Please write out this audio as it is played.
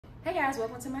Hey guys,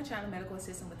 welcome to my channel, Medical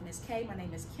Assistant with Ms. K. My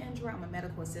name is Kendra. I'm a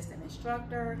medical assistant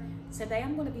instructor. Today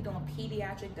I'm going to be doing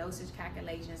pediatric dosage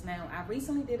calculations. Now, I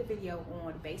recently did a video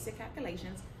on basic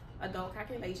calculations, adult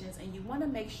calculations, and you want to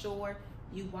make sure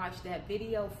you watch that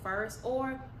video first,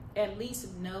 or at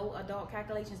least know adult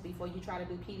calculations before you try to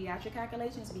do pediatric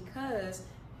calculations, because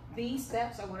these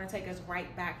steps are going to take us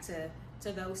right back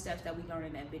to those steps that we learned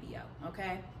in that video,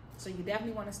 okay? So you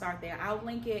definitely want to start there. I'll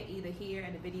link it either here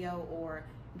in the video or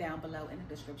down below in the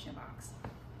description box.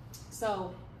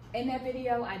 So in that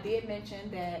video, I did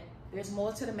mention that there's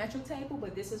more to the metric table,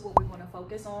 but this is what we're going to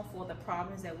focus on for the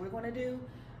problems that we're going to do.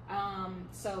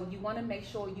 So you want to make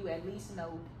sure you at least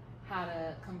know how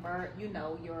to convert,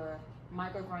 your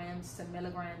micrograms to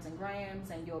milligrams and grams,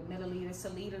 and your milliliters to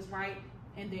liters, right?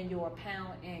 And then your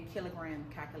pound and kilogram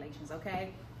calculations,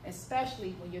 okay?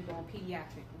 Especially when you're doing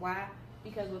pediatric. Why?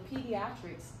 Because with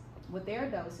pediatrics, with their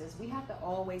doses, we have to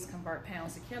always convert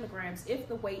pounds to kilograms if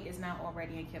the weight is not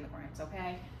already in kilograms,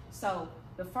 okay? So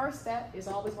the first step is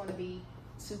always going to be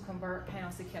to convert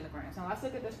pounds to kilograms. Now let's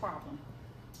look at this problem.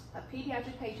 A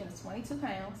pediatric patient is 22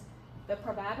 pounds. The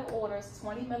provider orders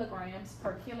 20 milligrams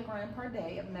per kilogram per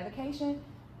day of medication.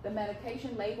 The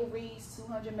medication label reads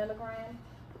 200 milligrams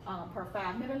per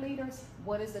 5 milliliters.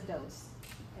 What is the dose?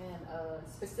 And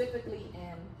specifically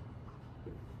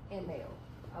in ml.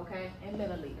 Okay, in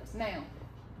milliliters. Now,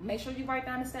 make sure you write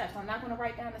down the steps. I'm not going to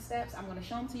write down the steps. I'm going to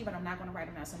show them to you, but I'm not going to write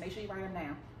them down. So make sure you write them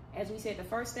down. As we said, the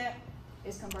first step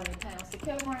is converting pounds to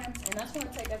kilograms, and that's going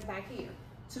to take us back here.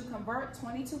 To convert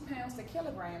 22 pounds to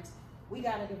kilograms, we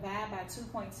got to divide by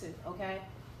 2.2, okay?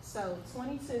 So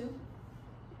 22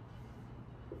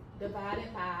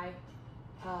 divided by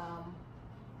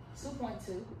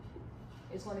 2.2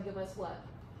 is going to give us what?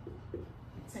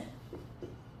 10.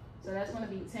 So that's going to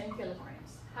be 10 kilograms.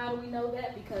 How do we know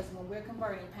that? Because when we're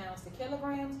converting pounds to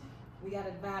kilograms, we got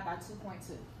to divide by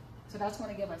 2.2. So that's going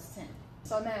to give us 10.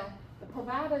 So now the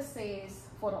provider says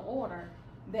for the order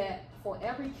that for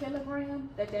every kilogram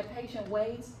that patient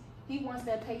weighs, he wants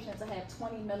that patient to have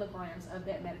 20 milligrams of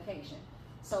that medication.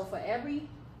 So for every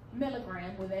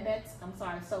milligram within that,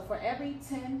 so for every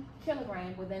 10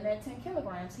 kilogram within that 10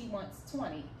 kilograms, he wants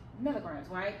 20 milligrams,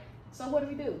 right? So what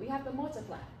do? We have to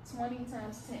multiply 20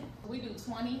 times 10. We do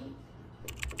 20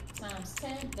 times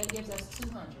 10, that gives us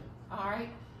 200, all right?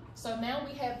 So now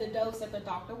we have the dose that the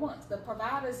doctor wants. The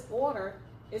provider's order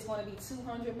is going to be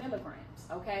 200 milligrams,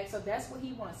 okay? So that's what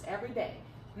he wants every day.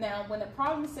 Now, when the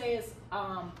problem says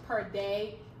per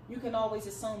day, you can always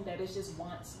assume that it's just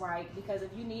once, right? Because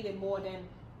if you need it more than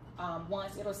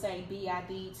once, it'll say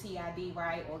BID, TID,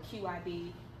 right, or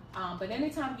QID. But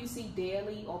anytime you see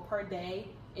daily or per day,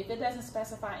 if it doesn't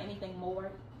specify anything more,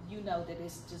 you know that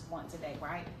it's just once a day,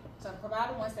 right? So the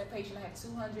provider wants that patient to have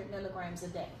 200 milligrams a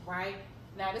day, right?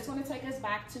 Now this is going to take us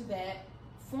back to that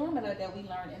formula that we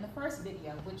learned in the first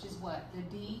video, which is what? The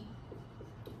D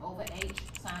over H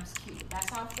times Q.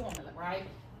 That's our formula, right?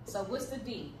 So what's the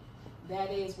D?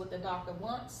 That is what the doctor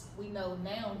wants. We know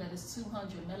now that it's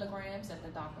 200 milligrams that the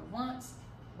doctor wants,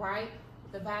 right?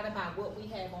 Divided by what we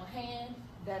have on hand,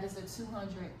 that is the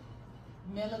 200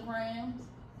 milligrams,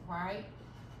 right,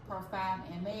 per 5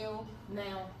 ml.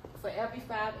 Now, for every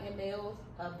 5 ml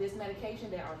of this medication,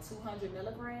 there are 200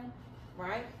 milligrams,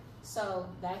 right? So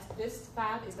this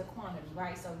 5 is the quantity,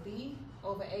 right? So D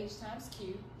over H times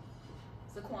Q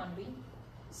is the quantity.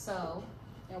 So,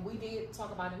 and we did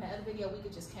talk about in the other video, we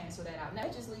could just cancel that out. Now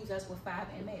it just leaves us with 5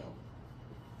 ml.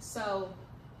 So,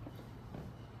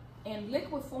 in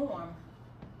liquid form,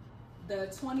 the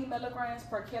 20 milligrams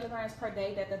per kilograms per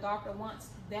day that the doctor wants,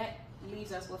 that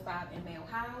leaves us with 5 ml.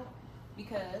 How?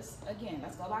 Because, again,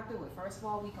 let's go back through it. First of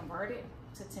all, we convert it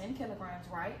to 10 kilograms,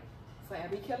 right? For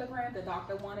every kilogram, the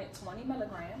doctor wanted 20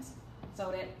 milligrams.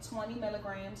 So that 20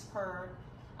 milligrams per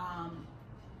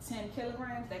 10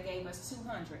 kilograms, that gave us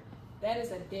 200. That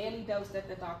is a daily dose that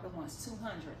the doctor wants,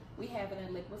 200. We have it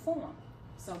in liquid form.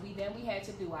 So we had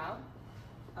to do our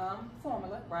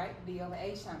formula, right? D over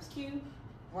H times Q,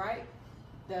 right?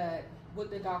 What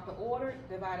the doctor ordered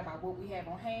divided by what we have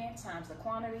on hand times the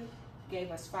quantity gave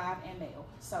us 5 ml.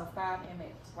 So 5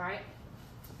 ml, right?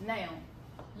 Now,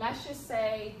 let's just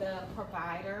say the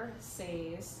provider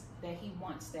says that he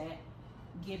wants that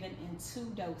given in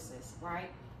 2 doses, right?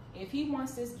 If he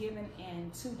wants this given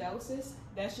in 2 doses,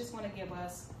 that's just going to give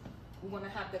us, we're going to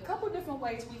have a couple different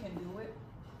ways we can do it.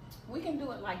 We can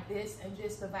do it like this and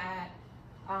just divide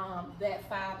that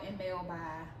 5 ml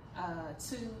by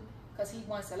 2. Because he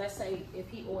wants to, let's say if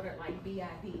he ordered like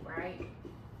BID, right?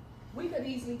 We could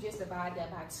easily just divide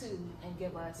that by 2 and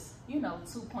give us,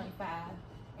 2.5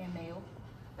 ml.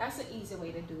 That's an easy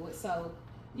way to do it. So,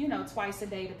 twice a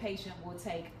day the patient will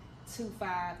take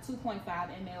 2.5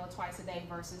 ml twice a day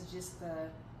versus just the,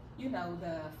 you know,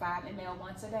 the 5 ml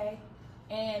once a day.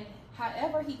 And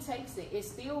however he takes it, it's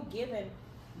still giving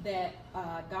that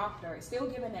doctor, it's still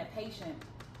giving that patient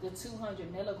the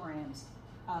 200 milligrams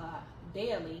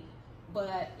daily.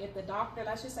 But if the doctor,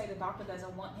 let's just say the doctor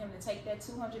doesn't want him to take that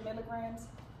 200 milligrams,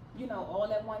 you know,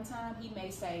 all at one time, he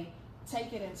may say,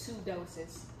 take it in 2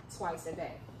 doses twice a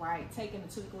day, right? Taking the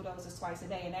 2 equal doses twice a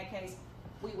day. In that case,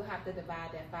 we would have to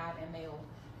divide that 5 ml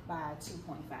by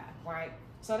 2.5, right?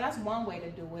 So that's one way to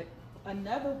do it.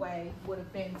 Another way would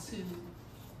have been to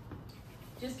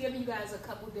just giving you guys a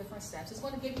couple different steps. It's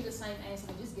going to give you the same answer,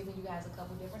 but just giving you guys a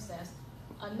couple different steps.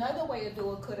 Another way to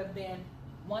do it could have been,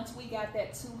 once we got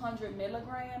that 200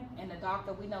 milligram, and the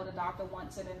doctor, we know the doctor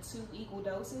wants it in 2 equal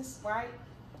doses, right,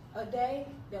 a day,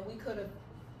 then we could have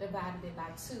divided it by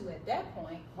 2 at that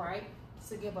point, right,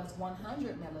 to give us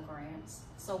 100 milligrams.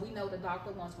 So we know the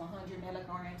doctor wants 100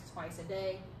 milligrams twice a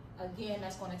day. Again,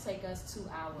 that's going to take us to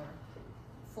our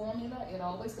formula. It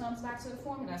always comes back to the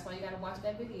formula. That's why you got to watch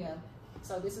that video.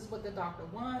 So this is what the doctor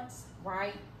wants,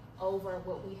 right, over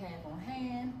what we have on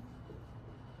hand,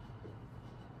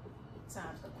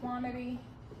 times the quantity.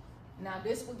 Now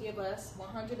this will give us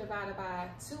 100 divided by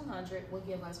 200 will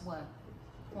give us what?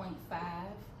 0.5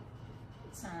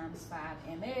 times 5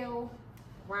 ml,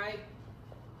 right?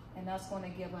 And that's going to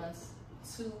give us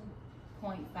 2.5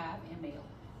 ml.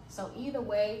 So either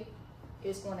way,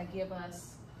 it's going to give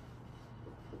us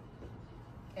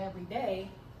every day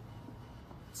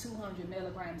 200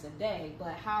 milligrams a day,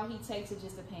 but how he takes it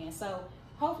just depends. So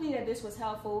hopefully that this was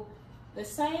helpful. The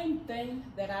same thing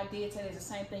that I did today is the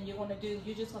same thing you're going to do.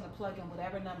 You're just going to plug in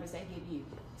whatever numbers they give you.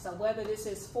 So whether this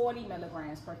is 40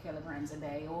 milligrams per kilograms a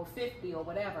day, or 50 or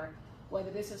whatever, whether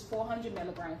this is 400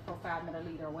 milligrams per 5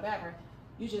 milliliter or whatever,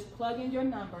 you just plug in your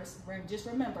numbers. Just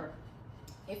remember,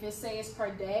 if it says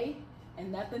per day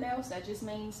and nothing else, that just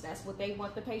means that's what they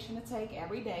want the patient to take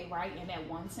every day, right, in that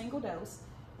 1 single dose.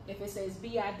 If it says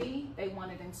BID, they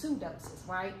want it in 2 doses,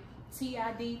 right?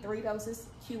 TID, 3 doses,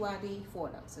 QID, 4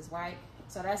 doses, right?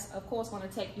 So that's, of course, going to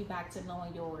take you back to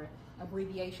knowing your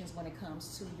abbreviations when it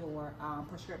comes to your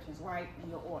prescriptions, right,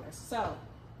 and your orders. So,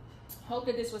 hope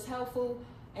that this was helpful.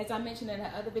 As I mentioned in the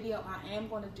other video, I am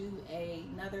going to do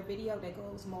another video that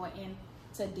goes more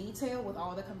into detail with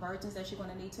all the conversions that you're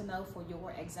going to need to know for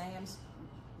your exams,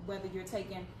 whether you're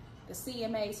taking the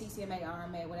CMA, CCMA,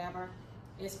 RMA, whatever.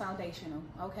 It's foundational,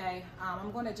 okay?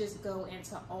 I'm going to just go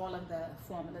into all of the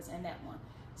formulas in that one.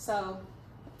 So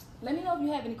let me know if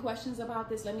you have any questions about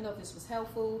this. Let me know if this was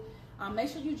helpful. Make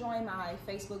sure you join my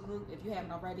Facebook group if you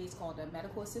haven't already. It's called the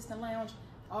Medical Assistant Lounge.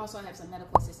 Also, I have some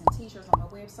medical assistant t-shirts on my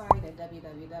website at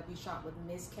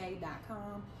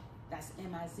www.shopwithmizk.com. That's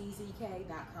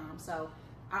MIZZK.com. So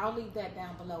I'll leave that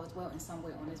down below as well and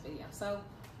somewhere on this video. So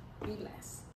be blessed.